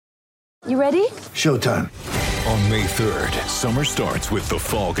You ready? Showtime. On May 3rd, summer starts with The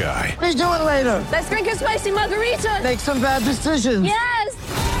Fall Guy. Let's do it later. Let's drink a spicy margarita. Make some bad decisions. Yes!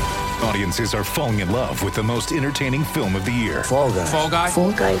 Audiences are falling in love with the most entertaining film of the year. Fall Guy. Fall Guy?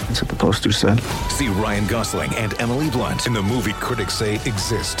 Fall guy. That's what the poster said. See Ryan Gosling and Emily Blunt in the movie critics say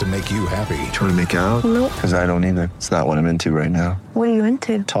exists to make you happy. Trying to make it out? Nope. Because I don't either. It's not what I'm into right now. What are you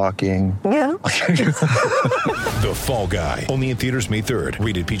into? Talking. Yeah. The Fall Guy. Only in theaters May 3rd.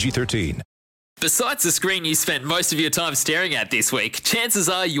 Rated PG-13. Besides the screen you spent most of your time staring at this week, chances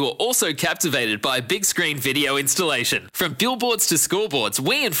are you are also captivated by a big screen video installation. From billboards to scoreboards,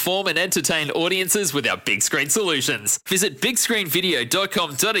 we inform and entertain audiences with our big screen solutions. Visit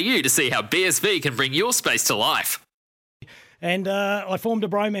bigscreenvideo.com.au to see how BSV can bring your space to life. And I formed a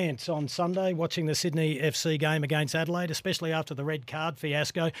bromance on Sunday watching the Sydney FC game against Adelaide, especially after the red card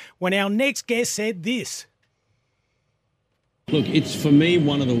fiasco, when our next guest said this. Look, it's for me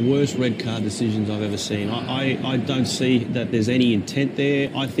one of the worst red card decisions I've ever seen. I don't see that there's any intent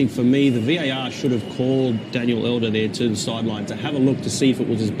there. I think for me the VAR should have called Daniel Elder there to the sideline to have a look to see if it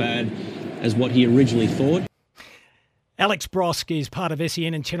was as bad as what he originally thought. Alex Brosk is part of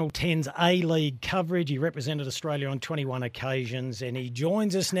SEN and Channel 10's A-League coverage. He represented Australia on 21 occasions and he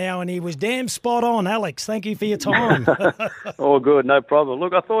joins us now and he was damn spot on. Alex, thank you for your time. All good, no problem.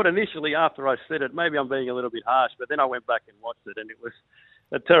 Look, I thought initially after I said it, maybe I'm being a little bit harsh, but then I went back and watched it and it was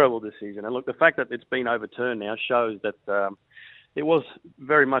a terrible decision. And look, the fact that it's been overturned now shows that it was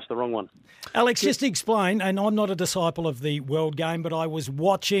very much the wrong one. Alex, just explain, and I'm not a disciple of the World Game, but I was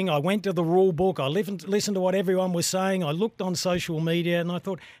watching, I went to the rule book, I listened to what everyone was saying, I looked on social media and I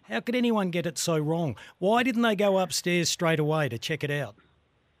thought, how could anyone get it so wrong? Why didn't they go upstairs straight away to check it out?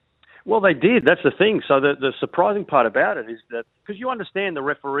 Well, they did. That's the thing. So the surprising part about it is that, because you understand the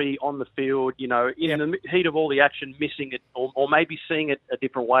referee on the field, you know, in the heat of all the action, missing it or maybe seeing it a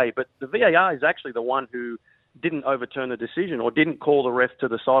different way. But the VAR is actually the one who didn't overturn the decision or didn't call the ref to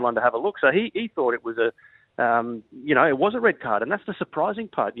the sideline to have a look. So he thought it was it was a red card. And that's the surprising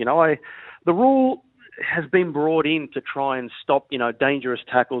part. You know, the rule has been brought in to try and stop, dangerous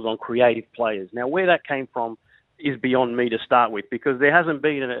tackles on creative players. Now, where that came from is beyond me to start with, because there hasn't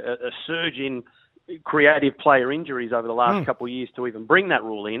been a surge in creative player injuries over the last couple of years to even bring that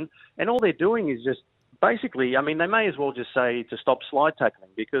rule in. And all they're doing is just basically, I mean, they may as well just say to stop slide tackling,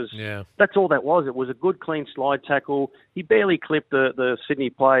 because that's all that was. It was a good, clean slide tackle. He barely clipped the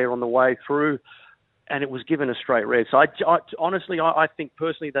Sydney player on the way through, and it was given a straight red. So honestly, I think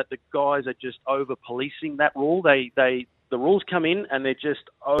personally that the guys are just over-policing that rule. The rules come in and they're just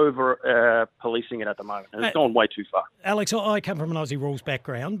over-policing it at the moment, and it's gone way too far. Alex, I come from an Aussie rules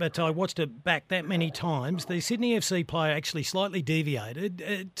background, but I watched it back that many times. The Sydney FC player actually slightly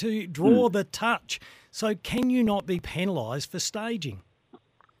deviated to draw the touch. So can you not be penalised for staging?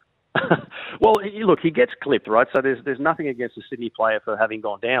 Well, look, he gets clipped, right? So there's nothing against the Sydney player for having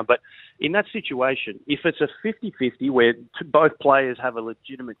gone down. But in that situation, if it's a 50-50 where both players have a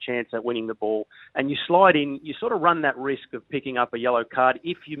legitimate chance at winning the ball and you slide in, you sort of run that risk of picking up a yellow card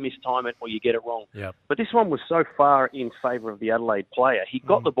if you mistime it or you get it wrong. Yep. But this one was so far in favour of the Adelaide player. He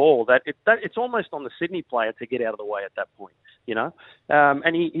got the ball that it's almost on the Sydney player to get out of the way at that point,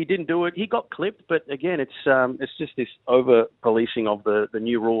 and he didn't do it. He got clipped, but again, it's just this over-policing of the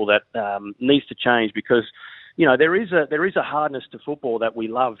new rule that needs to change, because there is a hardness to football that we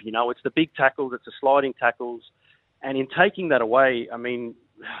love. It's the big tackles, it's the sliding tackles, and in taking that away, I mean,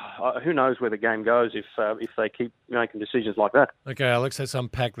 who knows where the game goes if they keep making decisions like that. Okay, Alex, let's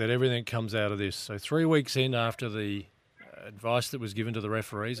unpack that. Everything comes out of this. So 3 weeks in after the advice that was given to the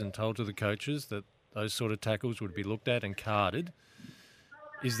referees and told to the coaches that those sort of tackles would be looked at and carded,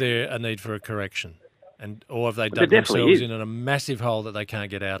 is there a need for a correction? Or have they dug themselves in a massive hole that they can't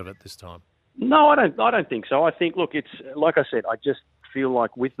get out of it this time? No, I don't think so. I think, look, it's like I said, I just feel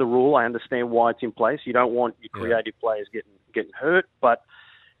like with the rule, I understand why it's in place. You don't want your creative players getting hurt, but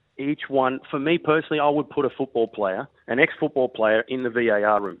each one, for me personally, I would put a football player, an ex-football player, in the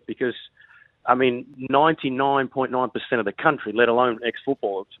VAR room, because, I mean, 99.9% of the country, let alone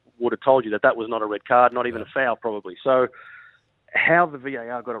ex-footballers, would have told you that was not a red card, not even a foul probably. So how the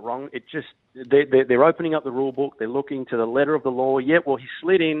VAR got it wrong, they're opening up the rule book, they're looking to the letter of the law. Yeah, well, he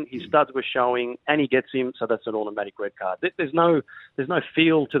slid in, his studs were showing, and he gets him, so that's an automatic red card. There's no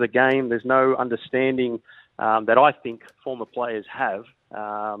feel to the game, there's no understanding that I think former players have,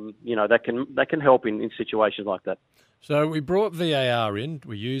 that can help in situations like that. So we brought VAR in.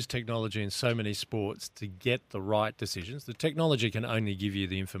 We use technology in so many sports to get the right decisions. The technology can only give you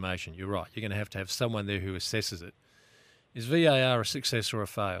the information. You're right. You're going to have someone there who assesses it. Is VAR a success or a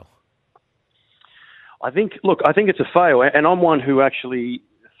fail? I think it's a fail, and I'm one who actually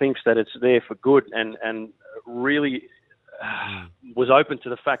thinks that it's there for good and really was open to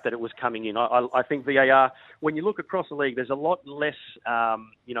the fact that it was coming in. I think VAR, when you look across the league, there's a lot less,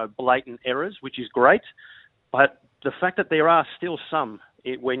 blatant errors, which is great. But the fact that there are still some,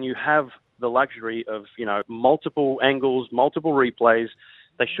 when you have the luxury of, multiple angles, multiple replays,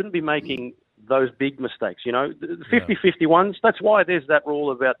 they shouldn't be making those big mistakes. The 50-50 ones, that's why there's that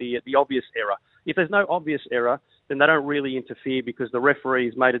rule about the obvious error. If there's no obvious error, then they don't really interfere because the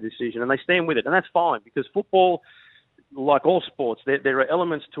referee's made a decision and they stand with it. And that's fine because football, like all sports, there are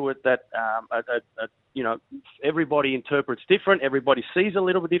elements to it that, everybody interprets different. Everybody sees a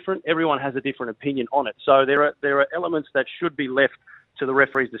little bit different. Everyone has a different opinion on it. So there are elements that should be left to the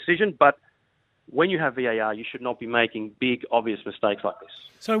referee's decision. But when you have VAR, you should not be making big, obvious mistakes like this.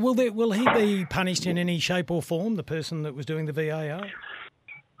 So will he be punished in any shape or form, the person that was doing the VAR?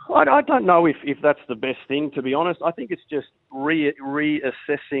 I don't know if that's the best thing, to be honest. I think it's just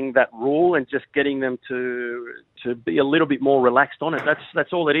reassessing that rule and just getting them to be a little bit more relaxed on it.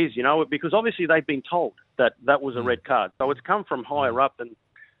 That's all it is, because obviously they've been told that was a red card. So it's come from higher up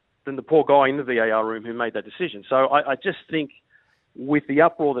than the poor guy in the VAR room who made that decision. So I just think with the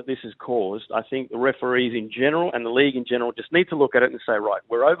uproar that this has caused, I think the referees in general and the league in general just need to look at it and say, right,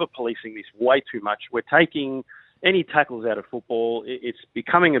 we're over-policing this way too much. We're taking any tackles out of football. It's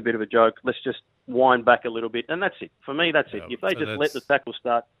becoming a bit of a joke. Let's just wind back a little bit. And that's it. For me, that's it. If they just let the tackle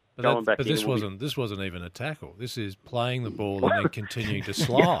start going back in. But this wasn't even a tackle. This is playing the ball and then continuing to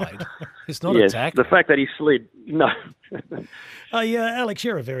slide. It's not a tackle. The fact that he slid, no. Alex,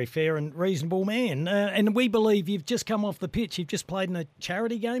 you're a very fair and reasonable man. And we believe you've just come off the pitch. You've just played in a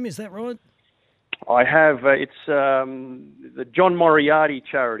charity game. Is that right? I have. It's the John Moriarty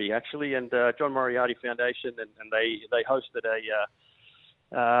charity, actually, and John Moriarty Foundation, and they hosted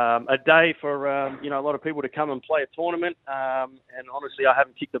a day for a lot of people to come and play a tournament. And honestly, I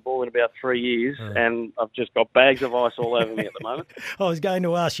haven't kicked the ball in about 3 years, and I've just got bags of ice all over me at the moment. I was going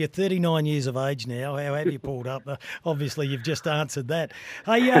to ask you, 39 years of age now. How have you pulled up? Obviously, you've just answered that.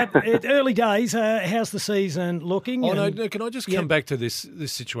 Hey, early days. How's the season looking? Can I just come back to this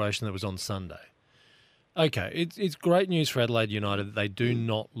situation that was on Sunday? Okay, it's great news for Adelaide United that they do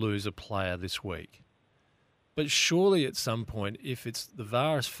not lose a player this week. But surely at some point, if it's the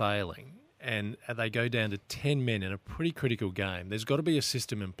VAR is failing and they go down to 10 men in a pretty critical game, there's got to be a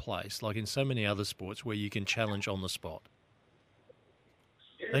system in place, like in so many other sports, where you can challenge on the spot.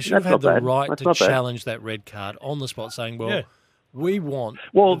 They should have had the right to challenge that red card on the spot, saying, we want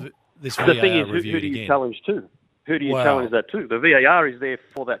this VAR the thing is, reviewed who do you again. Challenge to? Who do you challenge that to? The VAR is there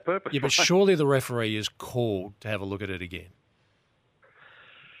for that purpose. Yeah, but surely the referee is called to have a look at it again.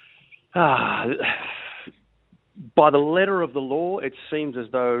 By the letter of the law, it seems as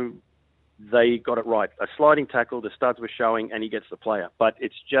though they got it right. A sliding tackle, the studs were showing, and he gets the player. But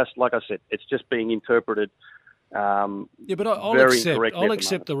it's just, like I said, it's just being interpreted but I'll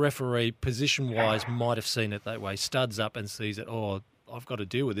accept the referee, position-wise, might have seen it that way. Studs up and sees it, I've got to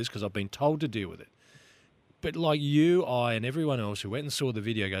deal with this because I've been told to deal with it. But like you, I, and everyone else who went and saw the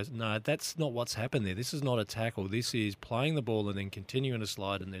video goes, no, that's not what's happened there. This is not a tackle. This is playing the ball and then continuing to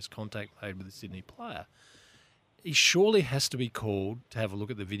slide and there's contact made with the Sydney player. He surely has to be called to have a look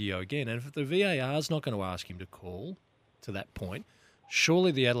at the video again. And if the VAR is not going to ask him to call to that point,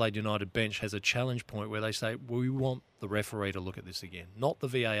 surely the Adelaide United bench has a challenge point where they say, we want the referee to look at this again. Not the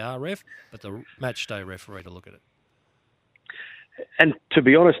VAR ref, but the match day referee to look at it. And to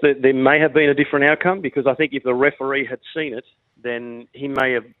be honest, there may have been a different outcome because I think if the referee had seen it, then he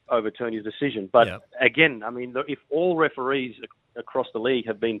may have overturned his decision. But again, I mean, if all referees across the league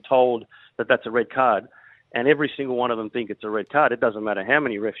have been told that that's a red card and every single one of them think it's a red card, it doesn't matter how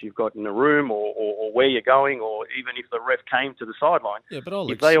many refs you've got in the room or where you're going or even if the ref came to the sideline. Yeah, but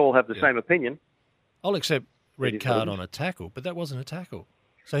if they all have the same opinion. I'll accept red card on a tackle, but that wasn't a tackle.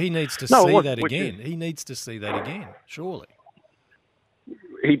 So he needs to see that again. He needs to see that again, surely.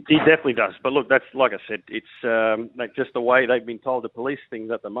 He definitely does. But look, that's like I said, it's just the way they've been told to police things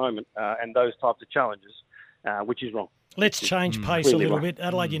at the moment and those types of challenges, which is wrong. Let's change pace a little bit.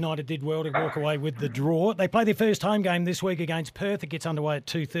 Adelaide United did well to walk away with the draw. They play their first home game this week against Perth. It gets underway at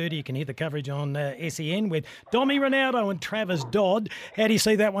 2:30. You can hear the coverage on SEN with Dommy Ronaldo and Travis Dodd. How do you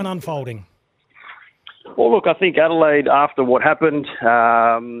see that one unfolding? Well, look, I think Adelaide, after what happened,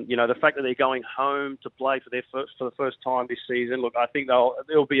 the fact that they're going home to play for the first time this season, look, I think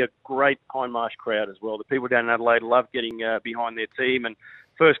there'll be a great Hindmarsh crowd as well. The people down in Adelaide love getting behind their team. And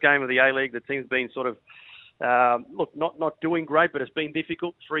first game of the A-League, the team's been sort of, not doing great, but it's been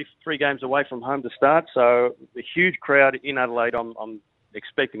difficult. Three games away from home to start. So a huge crowd in Adelaide. I'm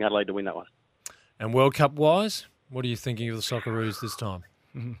expecting Adelaide to win that one. And World Cup-wise, what are you thinking of the Socceroos this time?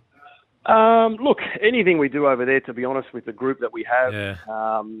 Look, anything we do over there, to be honest, with the group that we have,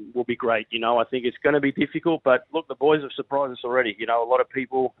 will be great. I think it's going to be difficult, but look, the boys have surprised us already. A lot of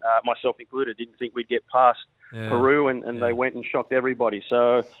people, myself included, didn't think we'd get past Peru, and they went and shocked everybody.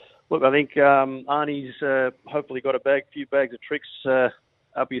 So, look, I think Arnie's hopefully got a few bags of tricks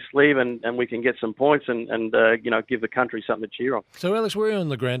up his sleeve, and we can get some points and give the country something to cheer on. So, Alex, we're on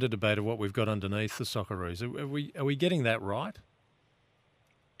the grander debate of what we've got underneath the Socceroos. Are we getting that right?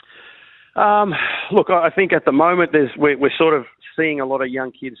 Look, I think at the moment we're sort of seeing a lot of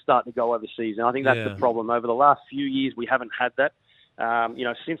young kids start to go overseas, and I think that's the problem. Over the last few years, we haven't had that.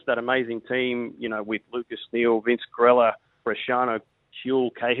 Since that amazing team, with Lucas Neal, Vince Grella, Bresciano, Huel,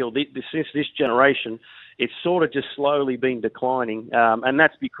 Cahill, since this generation, it's sort of just slowly been declining, and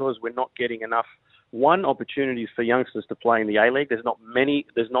that's because we're not getting enough opportunities for youngsters to play in the A-League. There's not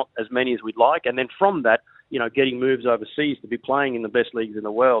as many as we'd like, and then from that, getting moves overseas to be playing in the best leagues in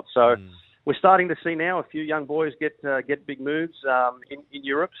the world. So we're starting to see now a few young boys get big moves in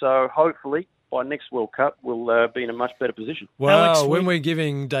Europe. So hopefully by next World Cup we'll be in a much better position. Well, Alex, when we're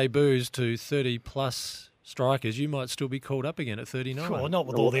giving debuts to 30-plus strikers, you might still be called up again at 39. Well, not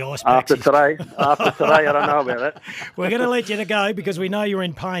with all the ice packs. After today, I don't know about that. We're going to let you go because we know you're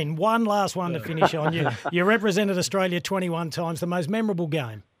in pain. One last one to finish on. You represented Australia 21 times. The most memorable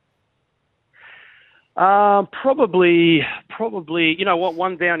game? Probably,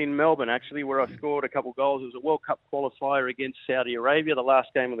 one down in Melbourne, actually, where I scored a couple of goals. It was a World Cup qualifier against Saudi Arabia, the last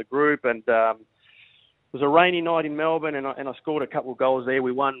game of the group, and it was a rainy night in Melbourne, and I scored a couple of goals there.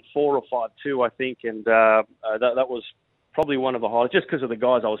 We won 4 or 5-2, I think, and that was probably one of the highlights, just because of the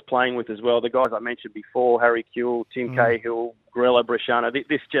guys I was playing with as well. The guys I mentioned before, Harry Kuehl, Tim Cahill, Grella, Bresciano,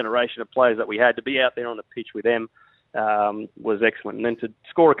 this generation of players that we had, to be out there on the pitch with them was excellent. And then to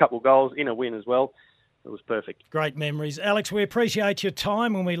score a couple of goals in a win as well, it was perfect. Great memories. Alex, we appreciate your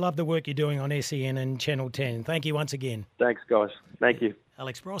time and we love the work you're doing on SEN and Channel 10. Thank you once again. Thanks, guys. Thank you.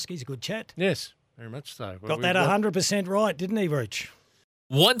 Alex Broski's a good chat. Yes, very much so. Got that 100% right, didn't he, Rich?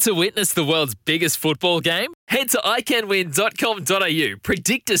 Want to witness the world's biggest football game? Head to iCanWin.com.au,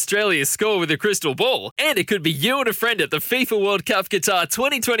 predict Australia's score with a crystal ball, and it could be you and a friend at the FIFA World Cup Qatar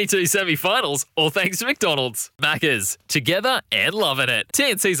 2022 semi-finals, all thanks to McDonald's. Maccas, together and loving it.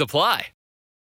 TNCs apply.